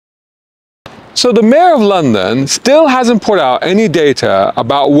So the Mayor of London still hasn't put out any data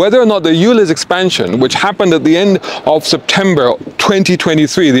about whether or not the ULEZ expansion, which happened at the end of September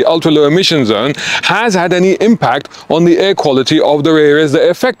 2023, the ultra low emission zone, has had any impact on the air quality of the areas that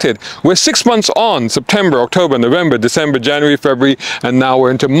are affected. We're 6 months on: September, October, November, December, January, February, and now we're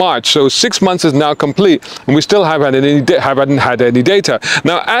into March. So 6 months is now complete, and we still haven't had any data.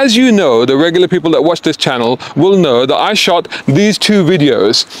 Now, as you know, the regular people that watch this channel will know that I shot these two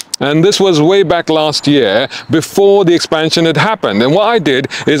videos, and this was way back last year before the expansion had happened. And what I did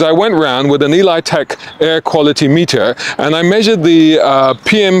is I went around with an ELITECH air quality meter and I measured the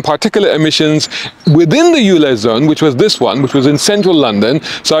PM particulate emissions within the ULEZ zone, which was this one, which was in central London.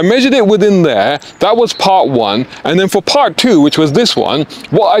 So I measured it within there. That was part one. And then for part two, which was this one,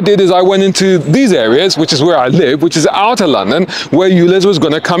 what I did is I went into these areas, which is where I live, which is outer London, where ULEZ was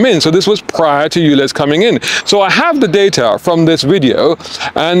going to come in. So this was prior to ULEZ coming in. So I have the data from this video,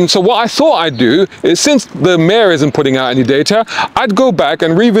 and so what I thought I'd do is, since the mayor isn't putting out any data, I'd go back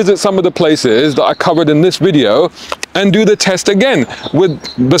and revisit some of the places that I covered in this video and do the test again with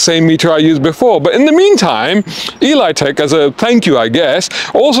the same meter I used before. But in the meantime, ELITECH, as a thank you I guess,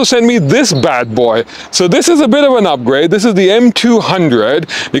 also sent me this bad boy. So this is a bit of an upgrade. This is the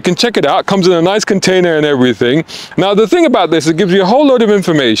M200. You can check it out. It comes in a nice container and everything. Now the thing about this, it gives you a whole load of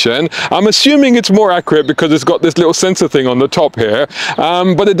information. I'm assuming it's more accurate because it's got this little sensor thing on the top here,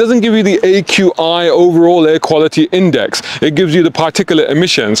 but it doesn't give you the AQI, overall air quality index. It gives you the particulate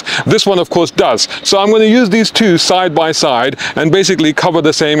emissions. This one of course does. So I'm going to use these two side by side and basically cover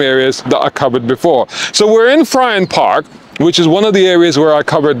the same areas that I covered before. So we're in Friar Park, which is one of the areas where I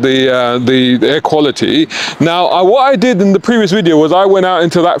covered the air quality. Now what I did in the previous video was I went out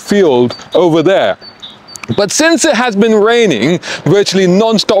into that field over there. But since it has been raining virtually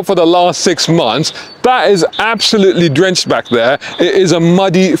non-stop for the last 6 months, that is absolutely drenched back there. It is a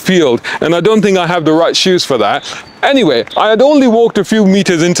muddy field, and I don't think I have the right shoes for that. Anyway, I had only walked a few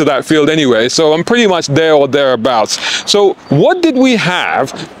meters into that field anyway, so I'm pretty much there or thereabouts. So what did we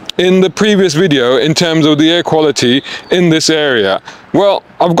have in the previous video in terms of the air quality in this area? Well,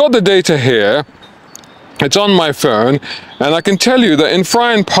 I've got the data here. It's on my phone, and I can tell you that in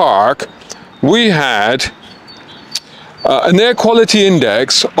Friar Park, we had an air quality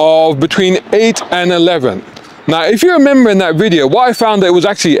index of between 8 and 11. Now, if you remember in that video, what I found that it was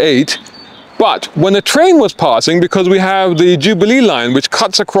actually 8, but when a train was passing, because we have the Jubilee line, which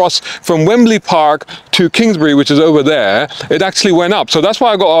cuts across from Wembley Park to Kingsbury, which is over there, it actually went up. So that's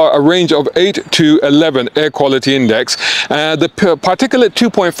why I got a range of 8 to 11 air quality index. The particulate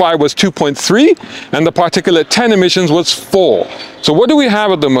 2.5 was 2.3, and the particulate 10 emissions was 4. So what do we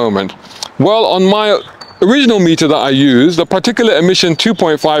have at the moment? Well, on my original meter that I used, the particulate emission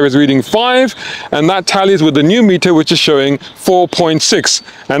 2.5 is reading 5, and that tallies with the new meter, which is showing 4.6.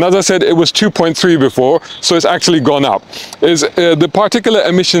 And as I said, it was 2.3 before, so it's actually gone up. The particulate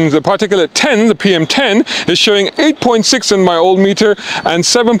emissions, the particulate 10, the PM10, is showing 8.6 in my old meter and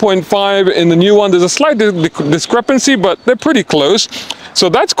 7.5 in the new one. There's a slight discrepancy, but they're pretty close. So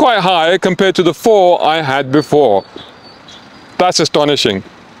that's quite high compared to the 4 I had before. That's astonishing.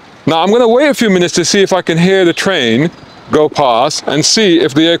 Now I'm going to wait a few minutes to see if I can hear the train go past and see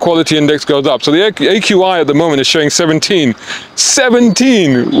if the air quality index goes up. So the AQI at the moment is showing 17,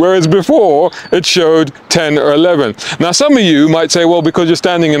 whereas before it showed 10 or 11. Now some of you might say, well, because you're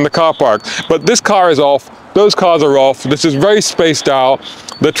standing in the car park, but this car is off, those cars are off, this is very spaced out,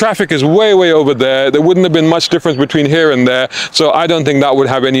 the traffic is way over there, there wouldn't have been much difference between here and there, so I don't think that would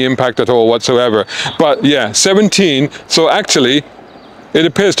have any impact at all whatsoever. But yeah, 17, so actually it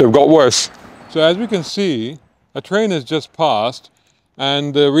appears to have got worse. So as we can see, a train has just passed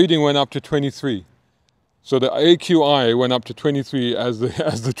and the reading went up to 23. So the AQI went up to 23 as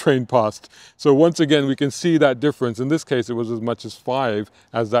the train passed. So once again, we can see that difference. In this case, it was as much as 5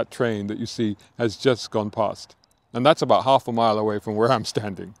 as that train that you see has just gone past. And that's about half a mile away from where I'm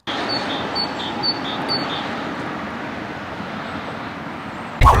standing.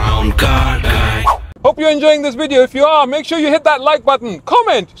 Brown car guy. Hope you're enjoying this video. If you are, make sure you hit that like button,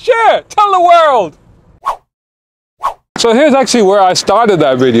 comment, share, tell the world. So here's actually where I started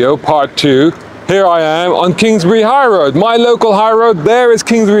that video, part 2. Here I am on Kingsbury High Road, my local high road. There is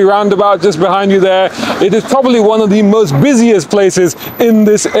Kingsbury Roundabout just behind you there. It is probably one of the most busiest places in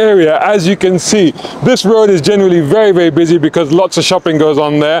this area, as you can see. This road is generally very busy because lots of shopping goes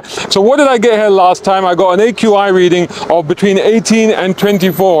on there. So what did I get here last time? I got an AQI reading of between 18 and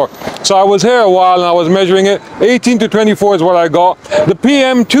 24. So I was here a while and I was measuring it. 18 to 24 is what I got. The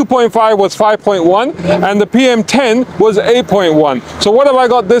PM 2.5 was 5.1 and the PM 10 was 8.1. So what have I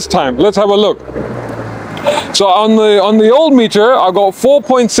got this time? Let's have a look. So on the old meter, I got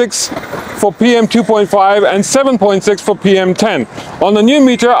 4.6 for PM 2.5 and 7.6 for PM 10. On the new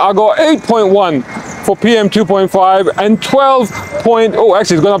meter, I got 8.1 for PM 2.5 and 12 point, oh,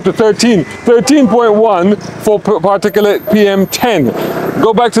 actually it's gone up to 13.1 for particulate PM 10.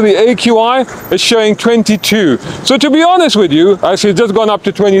 Go back to the AQI, it's showing 22. So to be honest with you, actually it's just gone up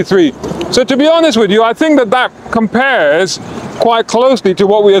to 23. So to be honest with you, I think that compares quite closely to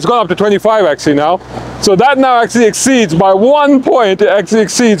what it's gone up to 25 actually now. So that now actually exceeds by 1 point, it actually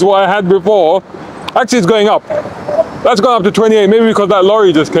exceeds what I had before. Actually it's going up. That's gone up to 28, maybe because that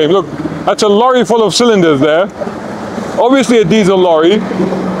lorry just came. Look, that's a lorry full of cylinders there. Obviously a diesel lorry.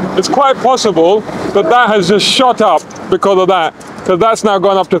 It's quite possible that that has just shot up because of that, because that's now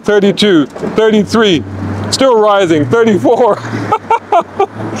gone up to 32, 33, still rising, 34,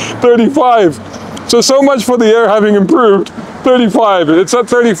 35. So much for the air having improved. 35, it's at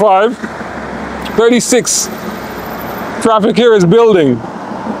 35, 36. Traffic here is building.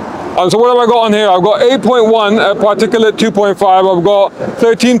 So what have I got on here? I've got 8.1 at particulate 2.5. I've got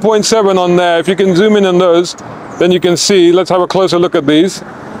 13.7 on there. If you can zoom in on those, then you can see. Let's have a closer look at these.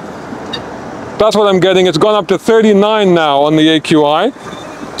 That's what I'm getting. It's gone up to 39 now on the AQI.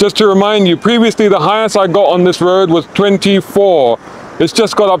 Just to remind you, previously the highest I got on this road was 24. It's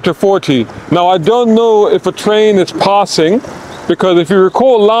just got up to 40. Now I don't know if a train is passing, because if you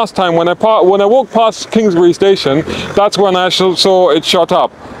recall last time when I walked past Kingsbury Station, that's when I saw it shot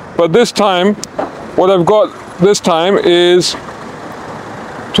up. But this time, what I've got this time is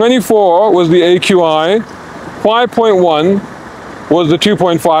 24 was the AQI, 5.1 was the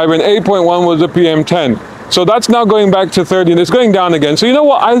 2.5, and 8.1 was the PM10. So that's now going back to 30, and it's going down again. So you know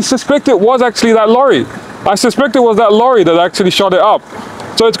what? I suspect it was actually that lorry. I suspect it was that lorry that actually shot it up.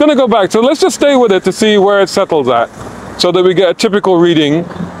 So it's going to go back. So let's just stay with it to see where it settles at, so that we get a typical reading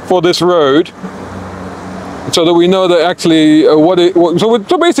for this road, so that we know that actually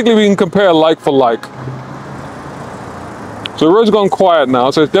so basically we can compare like for like. So the road's gone quiet now,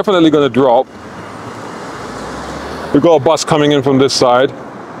 so it's definitely going to drop. We've got a bus coming in from this side.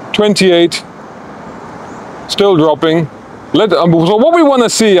 28, still dropping. So what we want to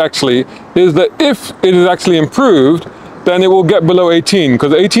see actually is that if it is actually improved, then it will get below 18,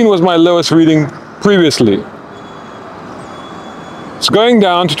 because 18 was my lowest reading previously. It's going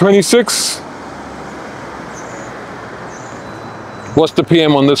down to 26. What's the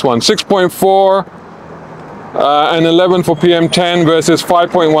PM on this one? 6.4 and 11 for PM10 versus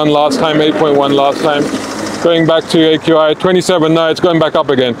 5.1 last time, 8.1 last time. Going back to AQI, 27, now it's going back up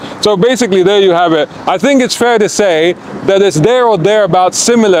again. So basically there you have it. I think it's fair to say that it's there or thereabouts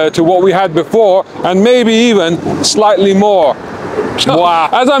similar to what we had before, and maybe even slightly more. Wow.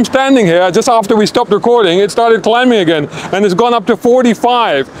 As I'm standing here, just after we stopped recording, it started climbing again, and it's gone up to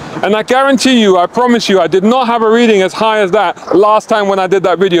 45. And I guarantee you, I promise you, I did not have a reading as high as that last time when I did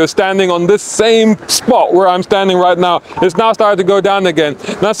that video, standing on this same spot where I'm standing right now. It's now started to go down again.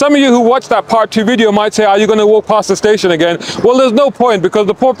 Now, some of you who watched that part 2 video might say, are you going to walk past the station again? Well, there's no point, because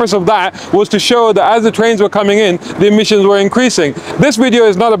the purpose of that was to show that as the trains were coming in, the emissions were increasing. This video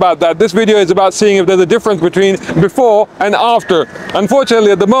is not about that. This video is about seeing if there's a difference between before and after.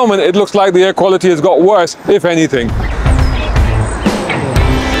 Unfortunately, at the moment, it looks like the air quality has got worse, if anything.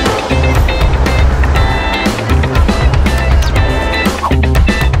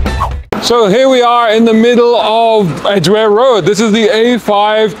 So here we are in the middle of Edgware Road. This is the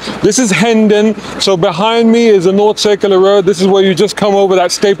A5, this is Hendon. So behind me is the North Circular Road. This is where you just come over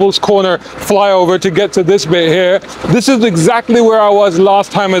that Staples Corner flyover to get to this bit here. This is exactly where I was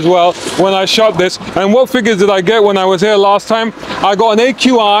last time as well when I shot this. And what figures did I get when I was here last time? I got an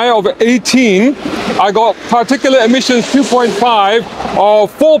AQI of 18. I got particulate emissions 2.5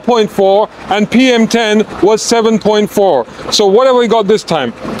 of 4.4, and PM10 was 7.4. So what have we got this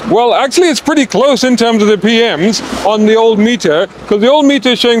time? Well, actually it's pretty close in terms of the PMs on the old meter, because the old meter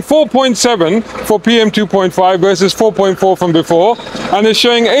is showing 4.7 for PM 2.5 versus 4.4 from before, and it's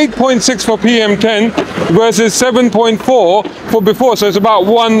showing 8.6 for PM10 versus 7.4 for before, so it's about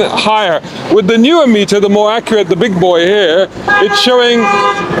 1 higher. With the newer meter, the more accurate, the big boy here, it's showing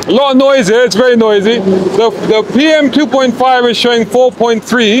a lot of noise here, it's very noisy. The PM 2.5 is showing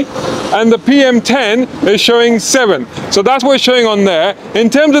 4.3, and the PM10 is showing 7. So that's what it's showing on there. In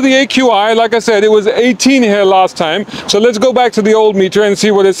terms of the AQI, like I said, it was 18 here last time. So let's go back to the old meter and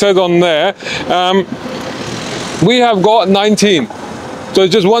see what it says on there. We have got 19. So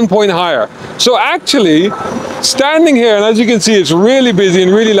it's just 1 point higher. So actually, standing here, and as you can see, it's really busy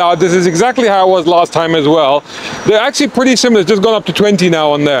and really loud. This is exactly how it was last time as well. They're actually pretty similar. It's just gone up to 20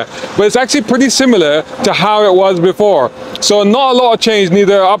 now on there, but it's actually pretty similar to how it was before. So not a lot of change,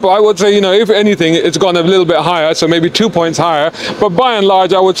 neither up. I would say, you know, if anything, it's gone a little bit higher, so maybe 2 points higher. But by and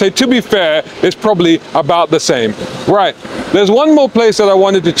large, I would say, to be fair, it's probably about the same. Right. There's one more place that I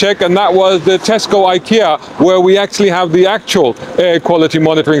wanted to check, and that was the Tesco IKEA, where we actually have the actual air quality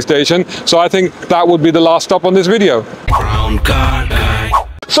monitoring station. So I think that would be the last stop on this video.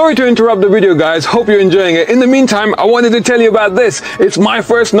 Sorry to interrupt the video, guys. Hope you're enjoying it. In the meantime, I wanted to tell you about this. It's my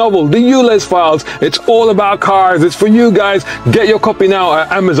first novel, the ULEZ Files. It's all about cars. It's for you guys. Get your copy now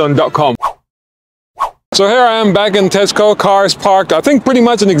at Amazon.com. So here I am back in Tesco, cars parked, I think pretty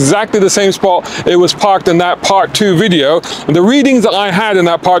much in exactly the same spot it was parked in that part 2 video. And the readings that I had in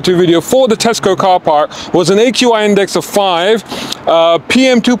that part 2 video for the Tesco car park was an AQI index of 5,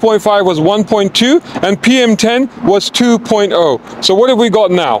 PM 2.5 was 1.2, and PM 10 was 2.0. So what have we got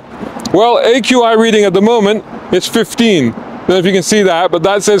now? Well, AQI reading at the moment is 15. I don't know if you can see that, but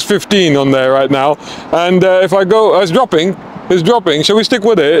that says 15 on there right now. And if I go, it's dropping. Shall we stick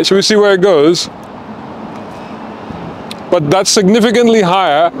with it? Shall we see where it goes? But that's significantly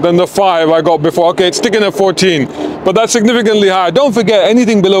higher than the 5 I got before. Okay, it's sticking at 14, but that's significantly higher. Don't forget,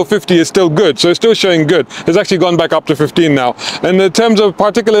 anything below 50 is still good, so it's still showing good. It's actually gone back up to 15 now. And in terms of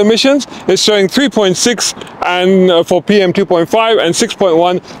particulate emissions, it's showing 3.6 and for PM 2.5 and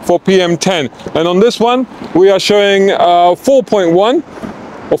 6.1 for PM 10. And on this one, we are showing 4.1.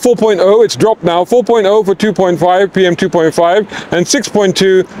 Or 4.0, it's dropped now, 4.0 for 2.5, PM 2.5, and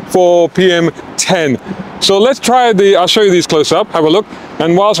 6.2 for PM 10. So let's try I'll show you these close up, have a look.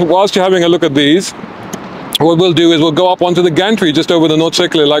 And whilst you're having a look at these, what we'll do is we'll go up onto the gantry just over the North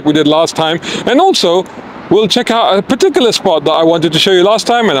Circular like we did last time. And also, we'll check out a particular spot that I wanted to show you last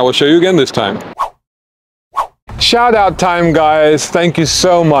time, and I will show you again this time. Shout out time, guys. Thank you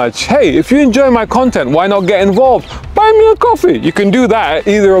so much. Hey, if you enjoy my content, why not get involved? Buy me a coffee. You can do that at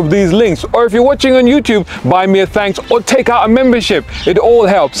either of these links. Or if you're watching on YouTube, buy me a thanks or take out a membership. It all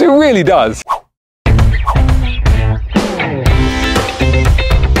helps. It really does.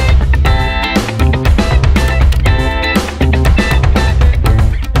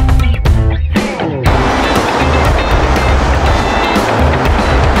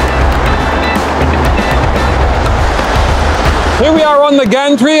 Here we are on the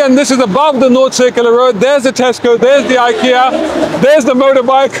gantry, and this is above the North Circular Road. There's the Tesco, there's the IKEA, there's the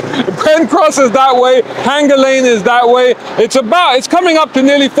motorbike. Brent Cross is that way, Hanger Lane is that way. It's coming up to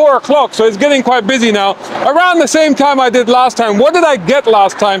nearly 4 o'clock, so it's getting quite busy now. Around the same time I did last time. What did I get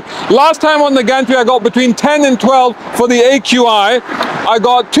last time? Last time on the gantry I got between 10 and 12 for the AQI. I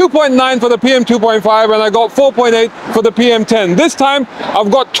got 2.9 for the PM 2.5 and I got 4.8 for the PM 10. This time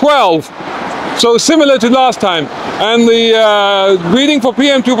I've got 12. So similar to last time. And the reading for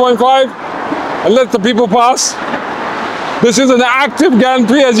PM 2.5, and let the people pass. This is an active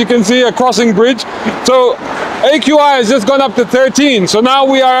gantry, as you can see, a crossing bridge. So AQI has just gone up to 13. So now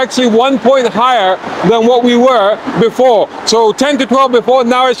we are actually 1 point higher than what we were before. So 10 to 12 before,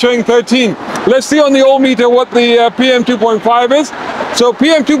 now it's showing 13. Let's see on the old meter what the PM 2.5 is. So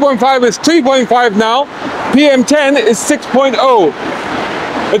PM 2.5 is 3.5 now. PM 10 is 6.0.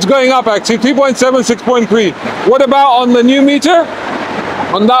 It's going up actually, 3.7, 6.3. What about on the new meter?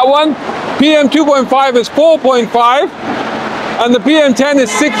 On that one, PM 2.5 is 4.5 and the PM 10 is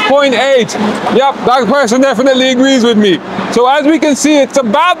 6.8. Yep, that person definitely agrees with me. So as we can see, it's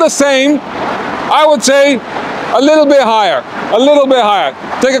about the same. I would say a little bit higher, a little bit higher.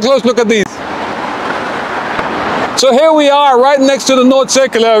 Take a close look at these. So here we are right next to the North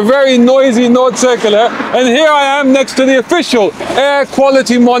Circular, a very noisy North Circular, and here I am next to the official air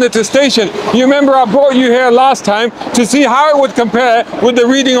quality monitor station. You remember I brought you here last time to see how it would compare with the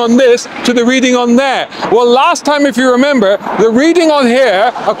reading on this to the reading on there. Well, last time, if you remember, the reading on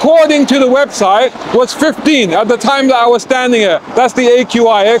here, according to the website, was 15 at the time that I was standing here. That's the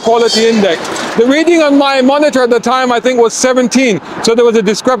AQI, air quality index. The reading on my monitor at the time, I think, was 17. So there was a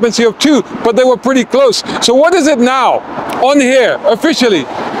discrepancy of 2, but they were pretty close. So what is it now on here officially?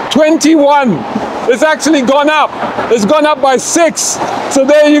 21. It's actually gone up. It's gone up by 6. So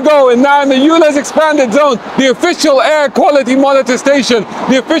there you go. And now in the ULEZ expanded zone, the official air quality monitor station,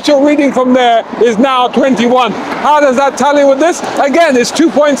 the official reading from there is now 21. How does that tally with this? Again, it's 2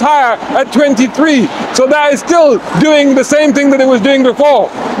 points higher at 23. So that is still doing the same thing that it was doing before.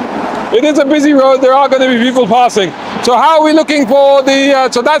 It is a busy road. There are going to be people passing. So how are we looking for the,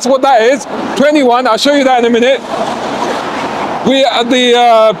 so that's what that is, 21. I'll show you that in a minute.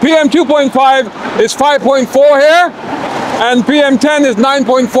 The PM 2.5 is 5.4 here. and PM10 is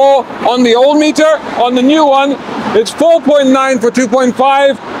 9.4 on the old meter. On the new one, it's 4.9 for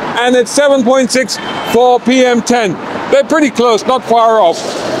 2.5, and it's 7.6 for PM10. They're pretty close, not far off.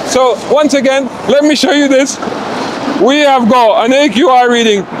 So once again, let me show you this. We have got an AQI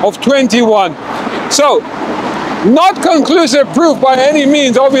reading of 21. So, not conclusive proof by any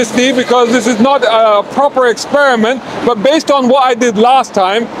means, obviously, because this is not a proper experiment, but based on what I did last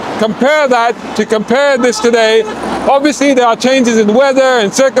time, compare this today. Obviously, there are changes in weather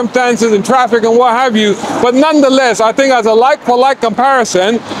and circumstances and traffic and what have you, but nonetheless, I think as a like-for-like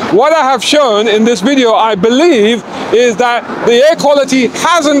comparison, what I have shown in this video, I believe, is that the air quality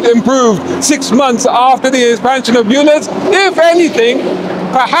hasn't improved 6 months after the expansion of ULEZ. If anything,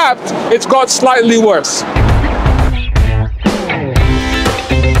 perhaps it's got slightly worse.